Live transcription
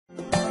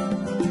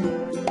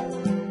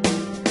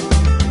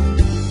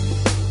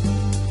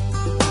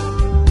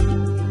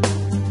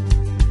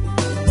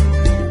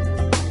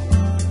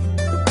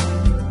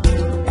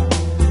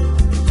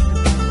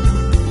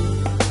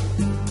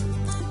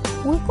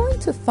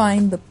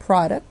find the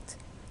product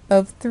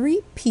of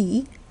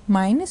 3p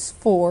minus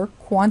 4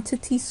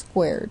 quantity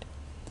squared.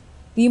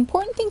 The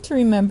important thing to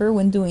remember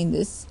when doing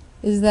this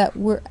is that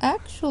we're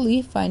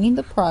actually finding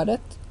the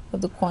product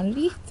of the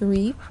quantity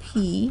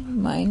 3p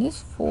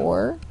minus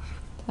 4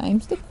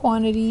 times the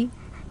quantity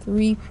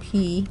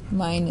 3p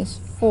minus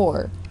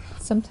 4.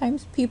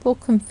 Sometimes people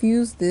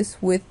confuse this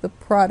with the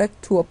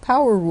product to a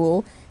power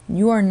rule.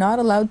 You are not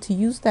allowed to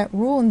use that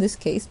rule in this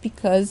case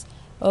because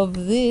of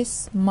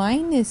this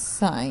minus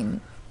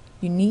sign.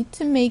 You need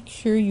to make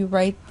sure you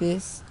write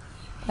this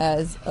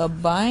as a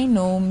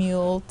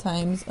binomial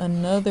times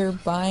another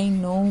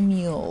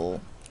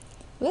binomial.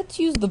 Let's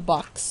use the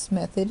box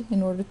method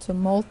in order to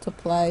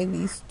multiply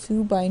these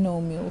two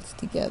binomials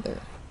together.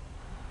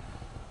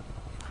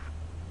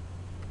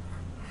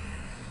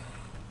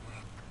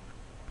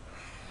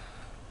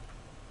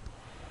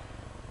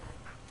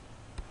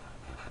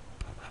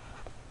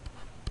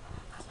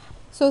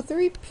 So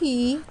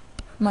 3p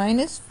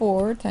minus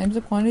 4 times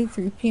the quantity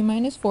 3p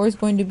minus 4 is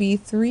going to be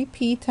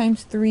 3p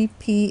times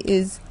 3p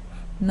is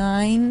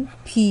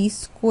 9p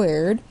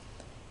squared.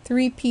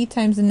 3p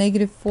times the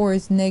negative 4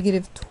 is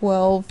negative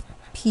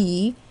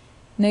 12p.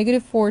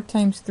 Negative 4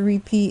 times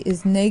 3p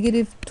is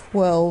negative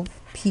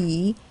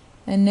 12p.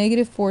 And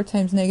negative 4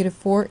 times negative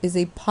 4 is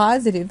a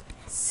positive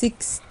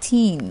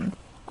 16.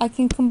 I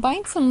can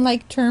combine some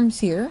like terms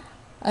here.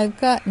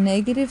 I've got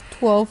negative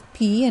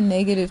 12p and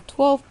negative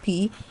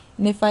 12p.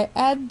 And if I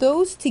add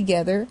those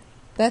together,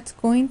 that's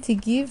going to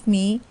give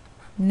me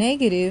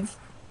negative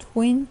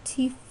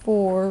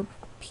 24p.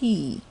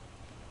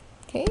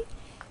 Okay?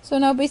 So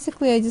now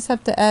basically I just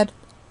have to add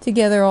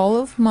together all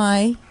of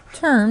my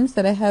terms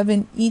that I have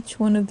in each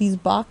one of these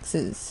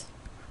boxes.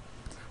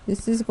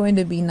 This is going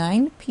to be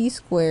 9p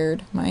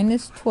squared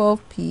minus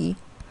 12p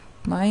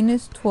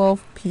minus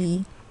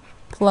 12p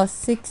plus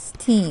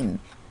 16,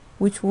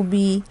 which will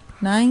be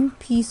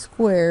 9p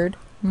squared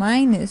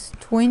minus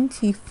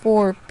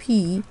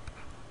 24p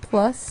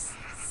plus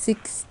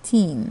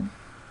 16.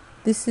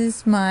 This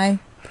is my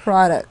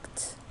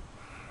product.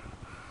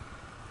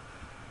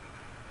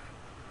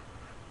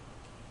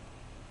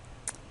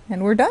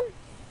 And we're done.